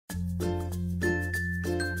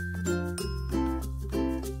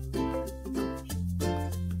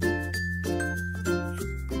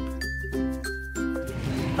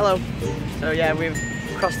Hello. So yeah, we've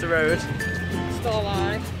crossed the road. Still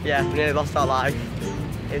alive. Yeah, we nearly lost our life.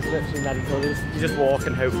 It's literally medical. You just walk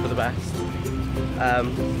and hope for the best.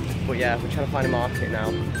 But yeah, we're trying to find a market now,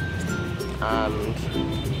 and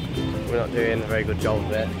we're not doing a very good job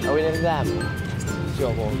of it. Are we nearly there?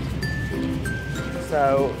 Sure, one.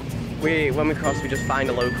 So when we cross, we just find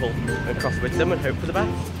a local and cross with them and hope for the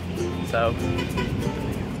best. So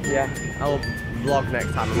yeah, I'll vlog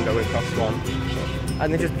next time I'm going across one.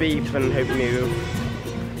 And they just beep and hope we move.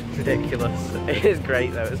 It's ridiculous. It is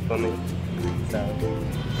great though, it's funny. So,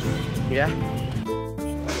 yeah.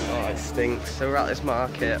 Oh, it stinks. So we're at this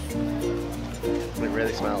market. And it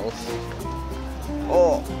really smells.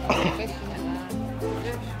 Oh!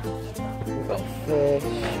 We've got fish.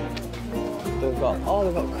 They've got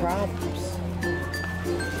crabs.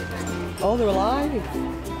 Oh, they're alive!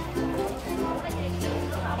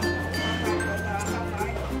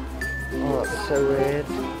 Oh, that's so weird.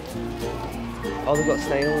 Oh, they've got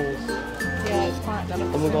snails. Yeah, it's quite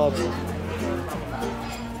delicate. Oh my god.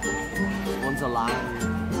 One's alive.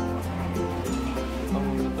 Oh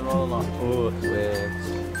my god, they're all alive. Oh, it's weird.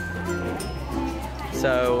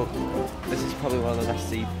 So, this is probably one of the best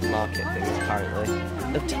sea market things, apparently.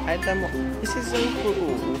 They've tied them up. This is so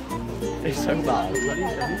cool. It's so bad.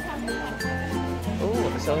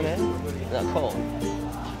 Oh, it's on it. Is that corn?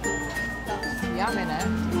 Yum in it.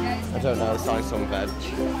 I don't know, it's like some veg.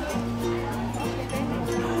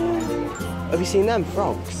 Have you seen them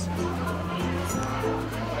frogs?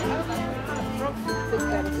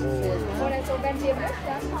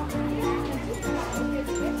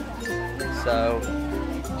 So,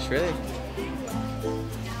 it's really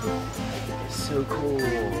so cool.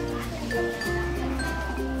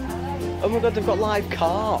 Oh my god, they've got live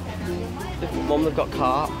carp. They've got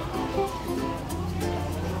carp.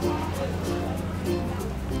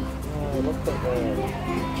 Look at them.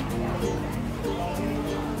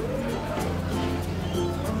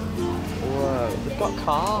 Whoa, they've got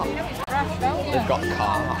carp. They've got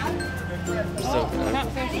carp. So good.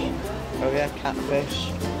 Catfish. Oh yeah, catfish.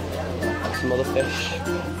 Some other fish.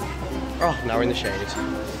 Oh, now we're in the shade.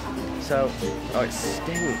 So, oh, it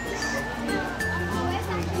stinks.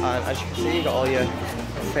 And as you can see, you got all your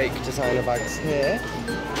fake designer bags here.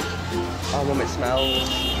 Oh, mum, it smells.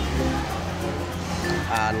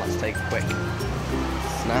 And let's take a quick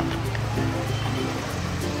snap.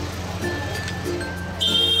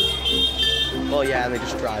 Well, yeah, and they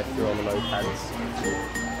just drive through on the mopeds.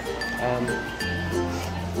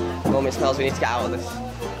 Mum, it smells. We need to get out of this.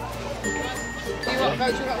 Do you want to go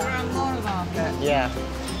to around the market? Yeah.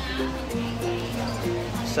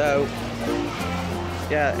 So,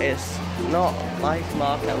 yeah, it's not like a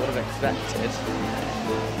market I would have expected.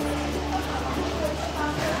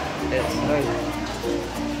 It's very...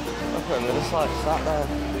 Look at them, they're just like sat there.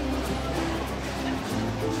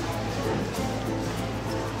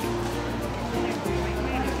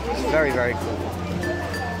 It's very, very cool.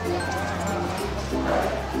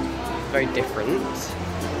 Very different.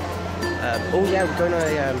 Oh yeah, we're going on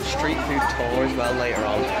a street food tour as well later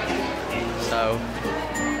on. So,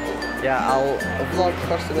 yeah, I'll vlog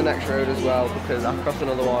crossing the next road as well because I've crossed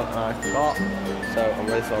another one and I forgot. So I'm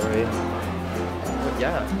really sorry. But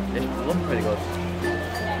yeah, it looks pretty good.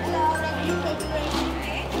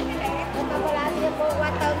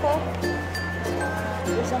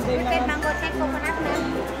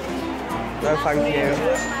 No, thank you.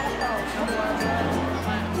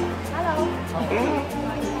 Hello.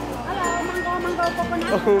 Hello, mango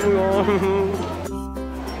coconut. Oh my god.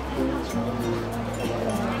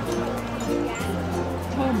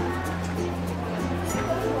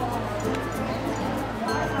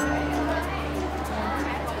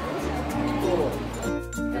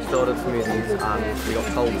 Just ordered some of these and we got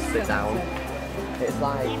told to sit down. It's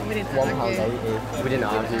like £1.80. We didn't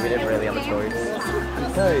argue, we didn't really have a choice.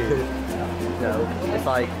 No, it's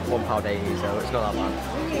like £1.80, so it's not that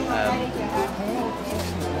bad.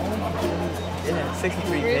 Yeah,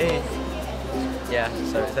 63p. Yeah,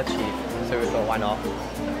 so it's that cheap. So we thought, why not?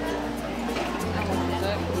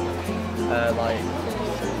 Like,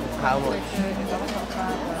 how much?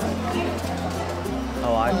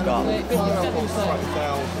 Oh, I've got... I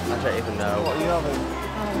don't even know. What are you having?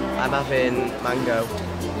 I'm having mango.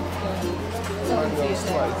 Mango's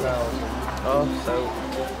 20,000. Oh, so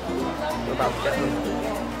we're about to get them.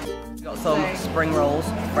 Got some spring rolls,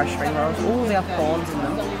 fresh spring rolls. Oh, they have prawns in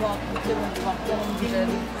them.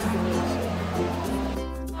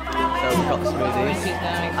 So we've got the smoothies.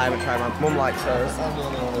 I haven't tried mine. Mum likes hers. I'm the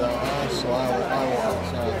only one without ice, so I want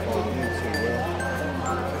outside for you two will.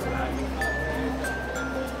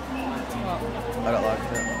 I don't like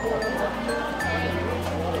it.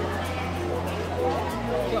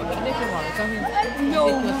 No,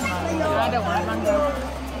 I don't like mango.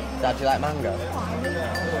 Dad, do you like mango?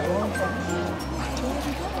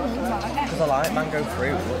 Because I like mango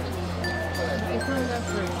fruit. It's mango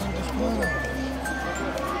fruit, and just more.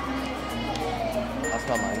 That's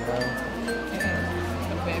not mango. It is. It's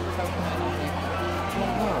got a bit of coconut on it.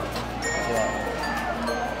 Yeah.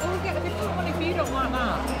 Oh, we'll get a different one if you don't like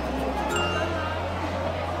that.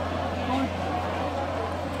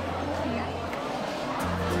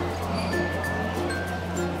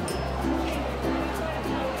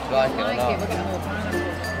 Do you like it or We'll not? get another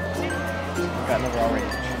pineapple. We've got another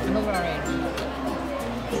orange. Another orange.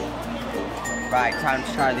 Right, time to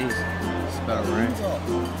try these strawberry.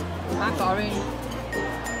 I've got orange.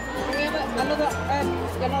 Can we have another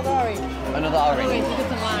orange? Another orange. Orange he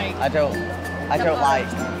doesn't like. I don't like.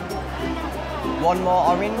 One more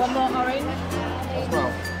orange. One more orange? As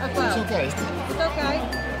well. As well. It's okay. It's okay.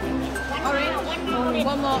 Orange?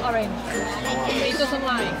 One more orange. He doesn't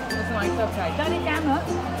like. It's okay. Daddy cam up.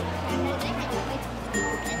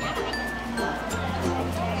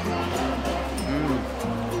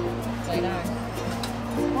 Say no.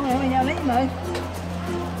 Ôi, bây giờ lấy mời.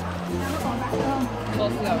 Nó còn bạc hơn.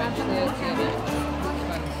 Sauce the orange, the expensive.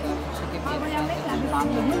 Should give Thôi, you bây giờ lấy làm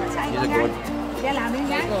con đừng nước nó say These con are gái. good. Dạ làm đi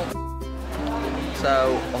gái.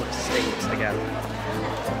 So, oh, it stinks again.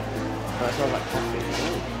 Oh, it smells like coffee.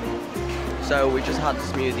 So we just had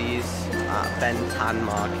smoothies at Ben Tan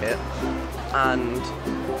Market, and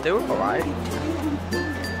they were alright.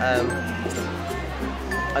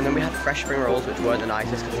 And then we had fresh spring rolls, which weren't the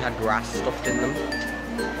nicest because they had grass stuffed in them.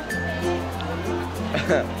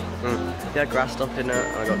 They had grass stuffed in it,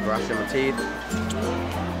 and I got grass in my teeth.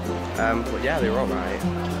 But yeah, they were alright.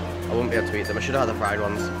 I wouldn't be able to eat them. I should have had the fried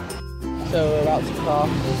ones. So we're about to cross.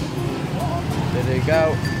 There they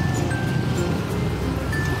go.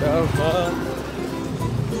 So far.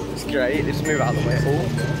 It's great. Just move out of the way. Oh,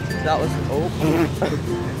 that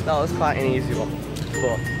was quite an easy one,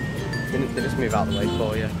 but they just move out of the way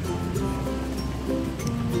for you.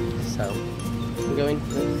 So we're going to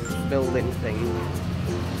this building thing.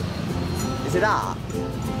 Is it art?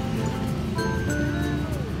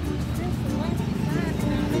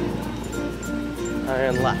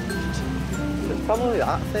 And left. It's probably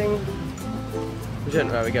that thing. We don't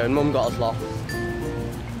know where we're going. Mum got us lost.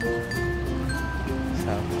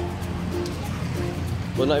 So,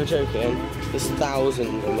 we're not even joking. There's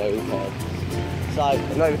thousands of mopeds. It's like,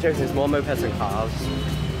 I'm not even joking, there's more mopeds than cars.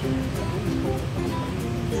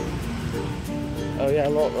 Oh yeah,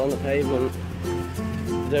 look, on the pavement.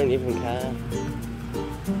 They don't even care.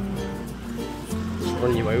 Just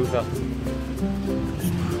run you over.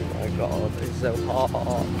 God, it's so hot.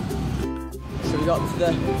 So we got to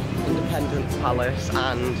the Independence Palace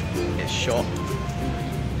and it's shut.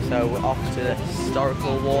 So we're off to the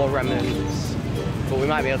historical war remnants. But we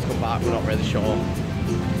might be able to come back, we're not really sure.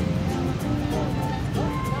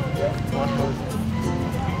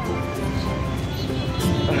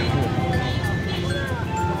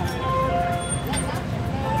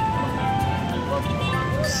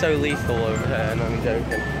 So lethal over here, no, I'm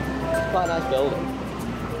joking. It's quite a nice building.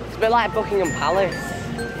 It's a bit like Buckingham Palace.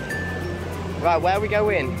 Right, where are we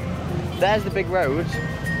going? There's the big road.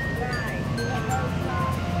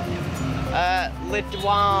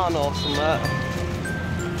 Lidwan or something.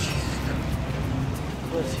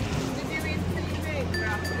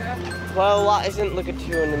 Well, that isn't look at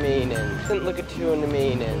two in the meaning. Isn't look at two in the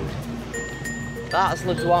meaning. That's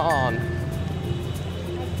Lidwan.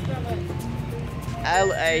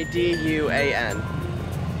 L-A-D-U-A-N.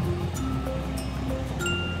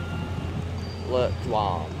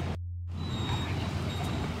 Lidwan.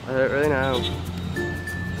 I don't really know.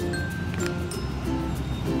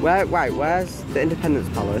 Where's the Independence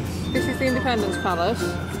Palace? This is the Independence Palace.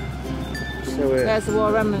 So there's the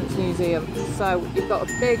War Remnants Museum. So you've got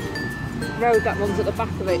a big road that runs at the back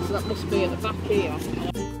of it, so that must be at the back here.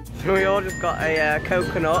 So we all just got a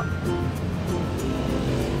coconut.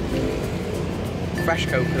 Fresh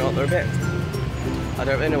coconut, they're a bit... I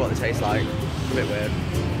don't really know what they taste like. It's a bit weird.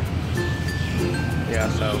 Yeah,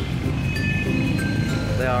 so...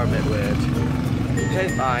 They are a bit weird. They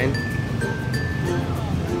taste fine.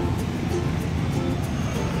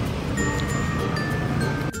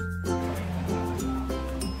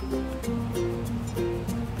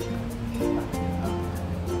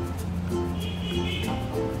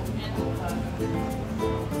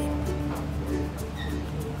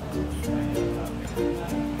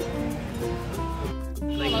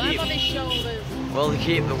 keep on his shoulders. will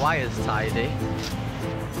keep the wires tidy.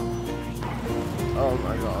 Oh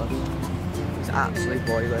my god. It's actually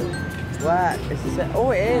boiling. Where is this?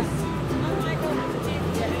 Oh, it is.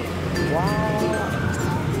 Wow.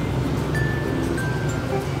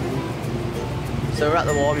 So we're at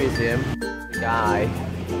the War Museum. The guy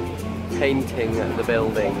painting the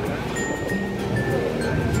building.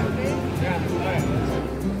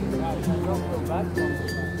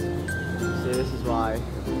 So this is why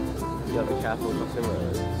you have to be careful crossing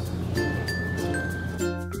roads.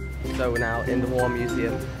 So we're now in the War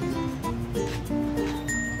Museum.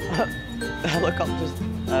 The helicopter's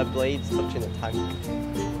blades touching a tank.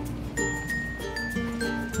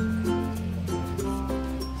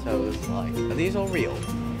 So it's like, are these all real?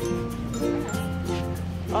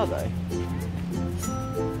 Are they?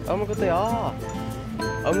 Oh my god, they are!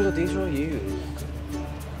 Oh my god, these are all used.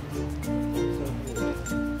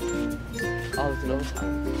 Oh, there's another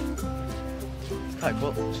tank. It's quite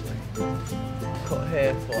cool actually. Cut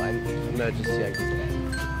here for an emergency exit.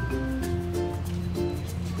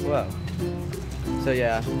 Wow. So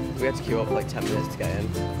yeah, we had to queue up like 10 minutes to get in.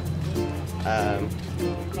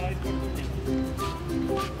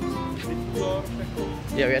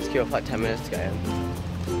 Yeah, we had to queue up like 10 minutes to get in.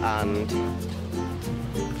 And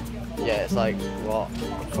yeah, it's like, what,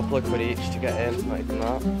 a couple of quid each to get in, not even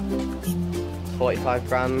that. 45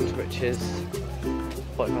 grand, which is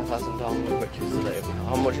 45,000 dong, which is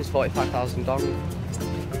how much is 45,000 dong?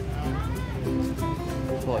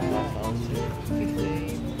 45,000.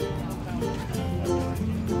 15.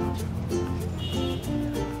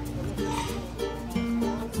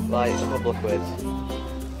 Like a couple of quid.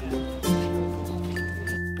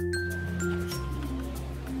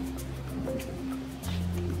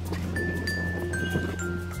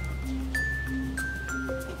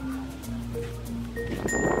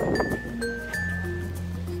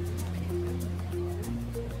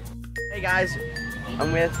 Hey guys,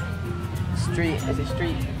 I'm with street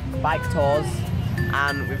bike tours,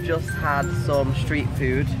 and we've just had some street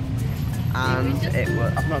food, and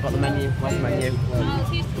I've not got the menu. Where's the menu?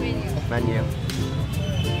 Menu.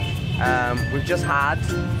 We've just had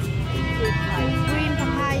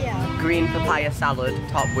green papaya salad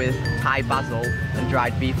topped with Thai basil and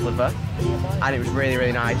dried beef liver, and it was really,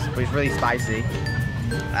 really nice, but it's really spicy.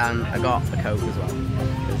 And I got a Coke as well,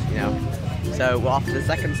 because, you know. So we're off to the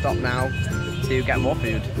second stop now to get more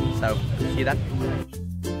food. So see you then.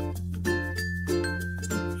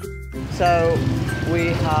 So we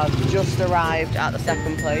have just arrived at the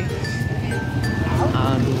second place,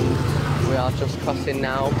 and we are just crossing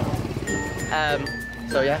now.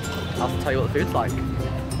 So yeah, I'll tell you what the food's like.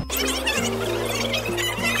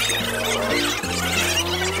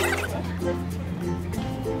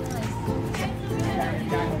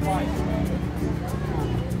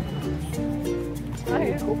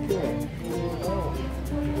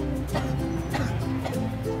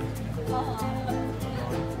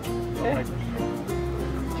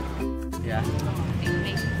 Yeah.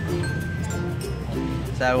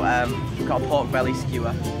 So we've got a pork belly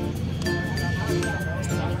skewer.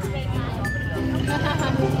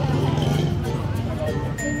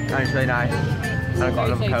 And it's really nice. And I've got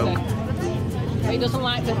another Coke. He doesn't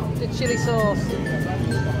like the chilli sauce.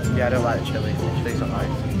 Yeah, I don't like the chilli. The chilli's not nice.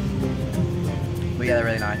 But yeah, they're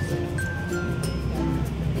really nice.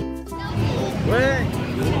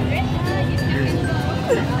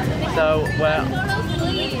 So we're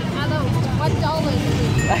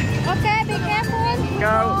Okay, be careful.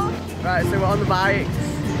 go. Right, so we're on the bikes.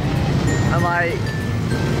 And like,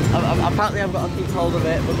 apparently I've got to keep hold of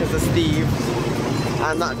it because of Steve.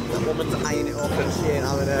 And that woman's eyeing it up and she ain't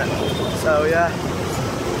having it. So yeah.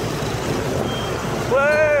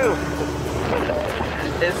 Woo!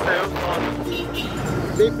 It's so fun.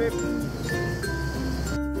 Beep beep.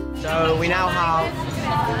 So we now have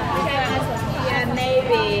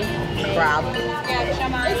Maybe. crab, and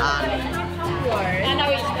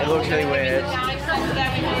it looks really weird.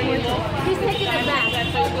 He's taking it back. The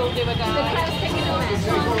crab's taking it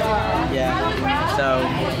back. Yeah, so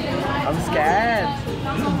I'm scared.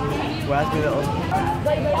 Where's my little...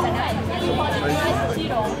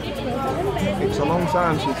 It's a long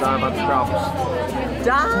time since I've had crabs.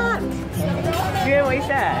 Dad! Do you hear what he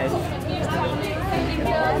said?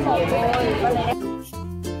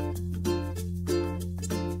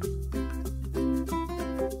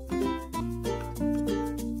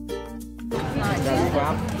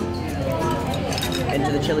 Crab.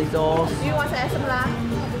 Into the chili sauce. Do you want to add some lime?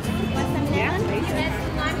 Yeah, please.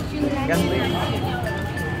 Yes, please.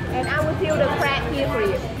 And I will fill the crab here for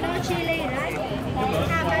you. No chili, right?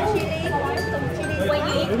 Have no chili. Some chili When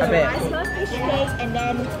you eat the rice first, fish cake, and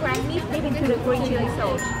then crab meat dip into the green chili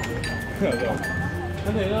sauce.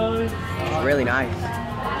 It's really nice.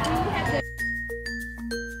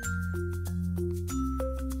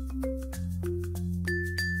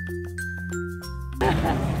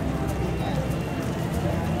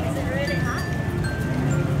 Is it really hot?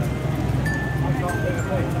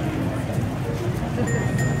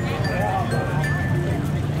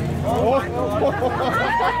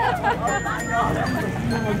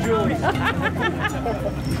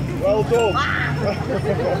 Well done.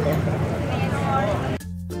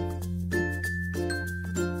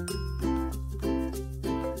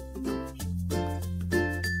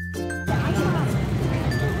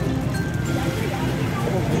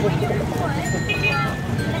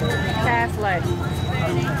 Carefully.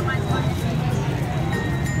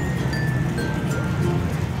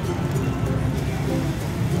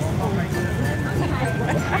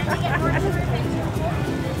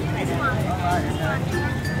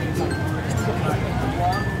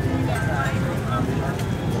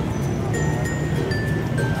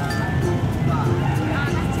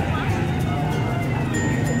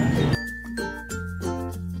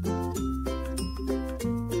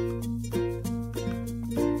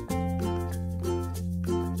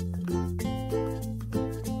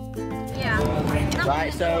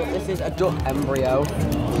 Right, so this is a duck embryo.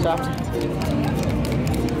 So I have to...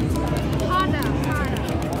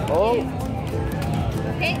 Oh!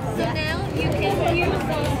 Okay, so now you can use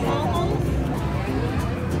some small holes.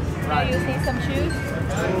 Now you see some shoes.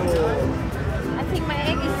 I think my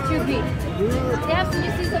egg is too big. Yeah, so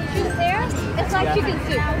you see some shoes there? It's like chicken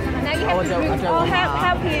soup. Now you have to bring. Oh,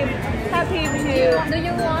 help him. Help him to. Do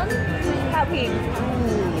you want? Help him.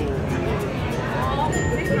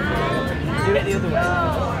 Do it the other way.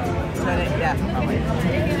 Turn it, yeah. That way.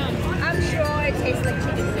 I'm sure it tastes like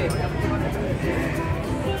chicken soup.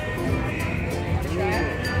 Try?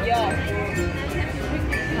 Yeah.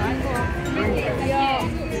 Drink it. Yeah.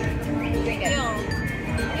 Drink it.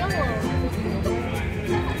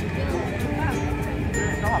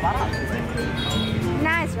 It's not bad actually.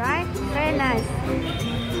 Nice, right? Very nice.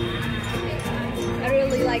 I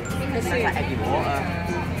really like the It's soup. like eggy water.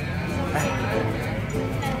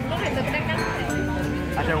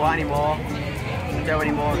 I don't want any more. I don't want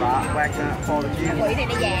any more of that. Where can I pour the juice? Quỷ này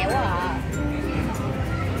nó già quá à.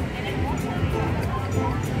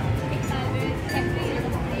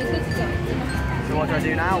 So what do I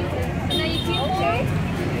do now? Okay.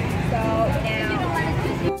 So now.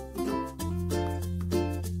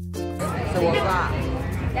 So what's that?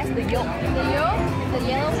 That's the yolk. The yolk, the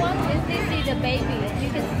yellow one, this is the baby.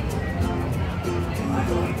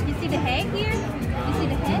 You see the head here? You see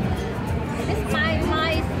the head? This mine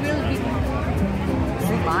is really big. I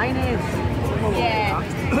think mine is. Yeah.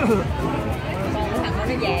 Còn thằng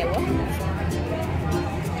nó già quá.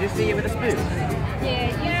 Do you see it with a spoon?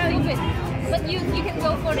 Yeah, you can. But you can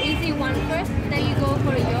go for the easy one first, then you go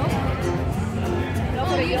for the yolk.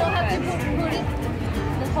 So you don't have to put it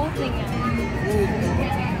the whole thing in.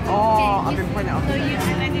 Oh, I've been putting it off. So you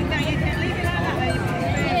can leave it like that.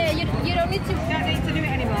 Yeah, you don't need to. Don't need to do it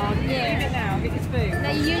anymore. Yeah. Leave it now with the spoon.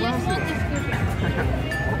 Now you just want the spoon.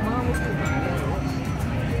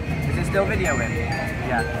 Is it still videoing?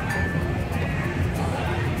 Yeah.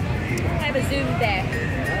 Have a zoom there.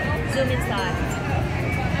 Zoom inside.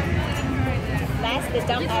 That's the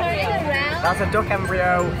dump embryo. That's a duck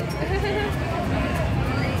embryo.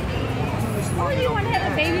 Oh, you want to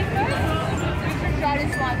have a baby first? You should try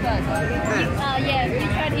this one first. Yeah, you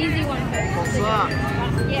try the easy one first. What's that?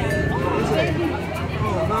 Yeah. What is it?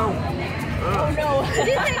 Oh no. Oh no.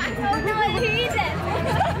 Oh no, he eats it.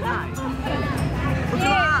 Look at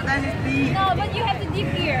that, there's his beak. No, but you have to dip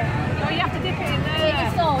here. Oh, you have to dip it in there. In the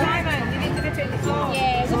sauce. Simon, you need to dip it in the sauce.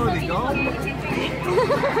 Yeah, It's already gone. you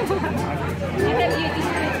have you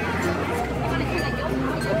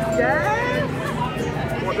Yeah.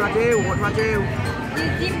 What do I do? What do I do? You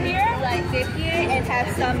dip here, like dip here, and have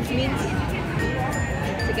some mint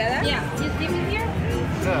together. Yeah, you dip it here.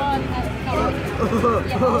 Yeah.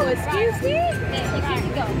 Oh, excuse me. Yeah, you can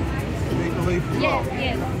go. Yes,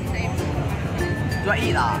 yes. Do I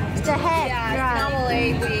eat that? The head. Yeah,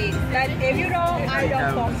 normally we. But if you don't, I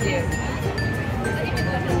don't force you.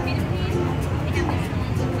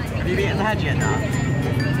 Have you eaten the head yet, Dad?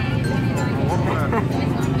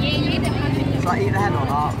 Yeah, you eat the head. So I eat the head or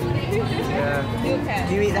not? Yeah. You can.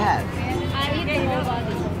 Do you eat the head? I eat the whole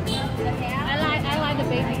body. I like the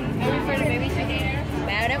baby. I prefer the baby to hair.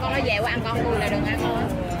 Bà đó con nó về quá ăn con cua là đừng ăn thôi.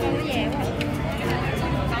 Con nó về quá.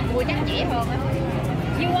 Con cua chắc dễ hơn á.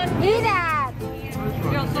 You want eat that?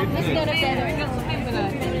 Let's go together.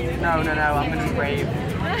 No, I'm gonna be brave.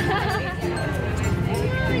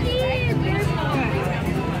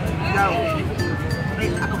 No.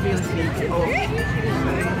 I can feel it sneaking up.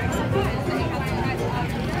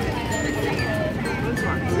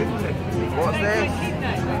 What's this?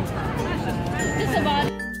 Just about.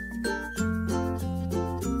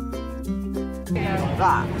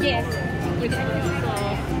 That? Yes. With sauce.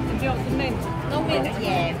 And do you want some mint? No mint.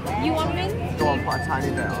 Yeah. You want mint? Go on, put a tiny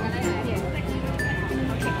bit on.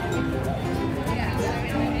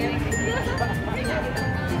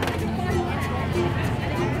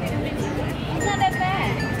 It's not that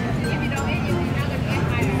bad.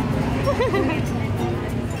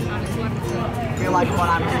 I feel like what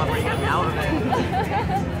I'm bringing me out of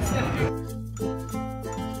it.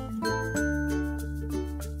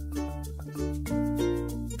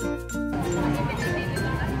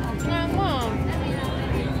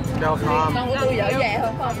 No, calm. Con của tôi dở dẹ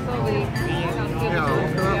hơn không? Yeah, look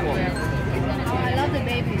at that one. Oh, I love the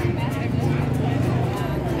baby.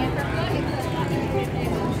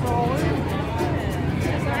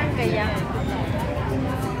 Sao ăn kỳ vậy?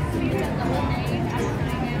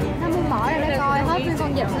 Nó muốn mỏi rồi để coi hết với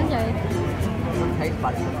con vịt nữa vậy. Tastes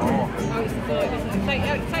like before. Oh, it's good.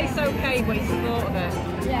 It tastes okay, but it's sort of it.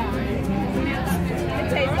 Yeah. It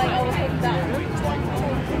tastes like overcooked duck.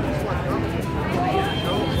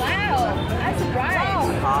 Wow, I'm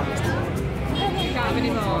surprised. Can't have any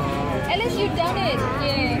more. At least you've done it.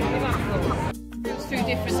 Yeah. It's two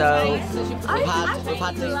different So, tastes. we've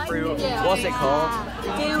had this fruit. What's it called?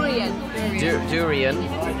 Durian. Durian.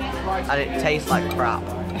 And it tastes like crap.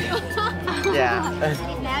 Yeah.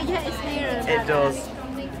 Now you experience. It does.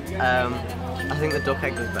 I think the duck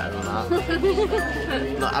egg was better than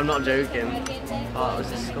that. No, I'm not joking. Oh, it was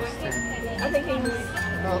disgusting. I think it's.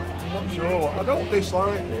 No, I'm not sure. I don't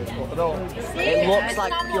dislike it, but I don't. It looks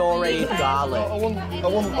like pureed garlic. I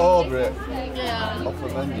wouldn't order it Yeah. off the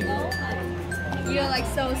menu. You're like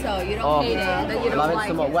so-so. You don't Oh, hate it, but you I'm don't having like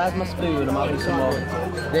some more. it. Where's my spoon? I'm having some more.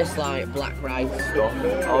 This like black rice stuff.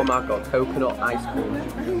 Oh my god, coconut ice cream.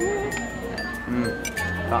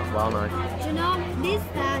 That's well nice. You know, this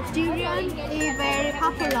durian is very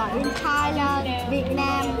popular in Thailand,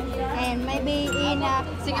 Vietnam, and maybe in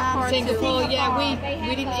Singapore, yeah,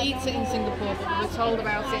 we didn't eat it in Singapore, but we were told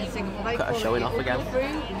about it in Singapore. They Got her call showing it off again.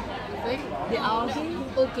 fruit. The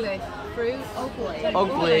ugly fruit.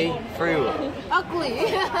 Ugly fruit. ugly.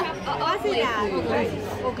 What's it?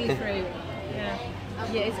 Ugly fruit.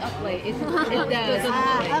 Yeah, it's ugly. It does.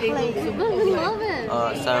 Ugly. Love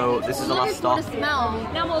it. So this is the last stop. The smell.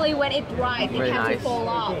 Normally when it dries, it Really has nice. to fall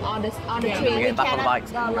off on the tree. We're getting back on the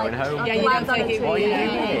bikes. cannot, We're going home. Yeah, you don't take it What are you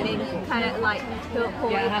with you. doing? Kind of like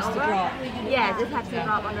pull Yeah, it it has to over. drop. Yeah, it has to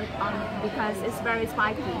drop on because it's very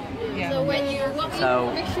spiky. Yeah. So when you walk So,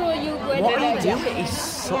 in, make sure you go What are you doing? He's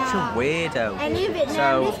such a weirdo. And in Vietnam,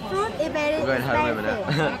 So, this fruit is very we're going home in a minute.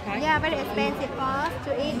 expensive. Yeah, very expensive for us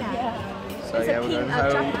to eat that. So yeah, we're going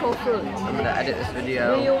home. tropical fruit. I'm gonna edit this Do you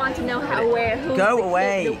video. want to know how where who? Go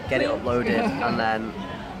away. Get it uploaded, and then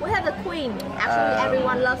We have the queen. Actually,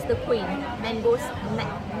 everyone loves the queen.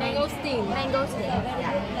 Mangosteen. Mangosteen.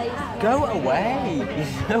 Yeah. go away. You're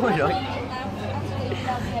so annoying.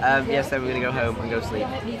 Yes, then we're gonna go home and go sleep.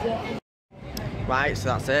 Right, so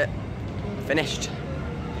that's it. Finished.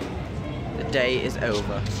 The day is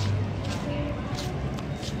over.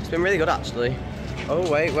 It's been really good actually. Oh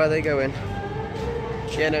wait, where are they going?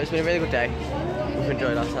 Yeah, no, it's been a really good day. We've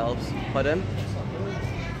enjoyed ourselves. Pardon?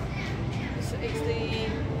 It's the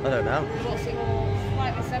I don't know. what's it called?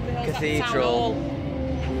 Like the Assembly Hall. Cathedral.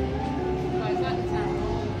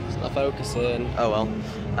 It's not focusing. Oh well.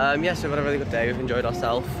 Yeah, so we've had a really good day. We've enjoyed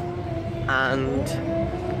ourselves, and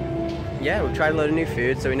yeah, we've tried a load of new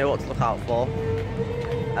food, so we know what to look out for.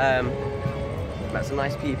 Met some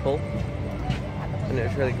nice people, and it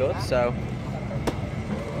was really good. So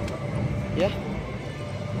yeah,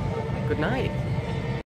 good night.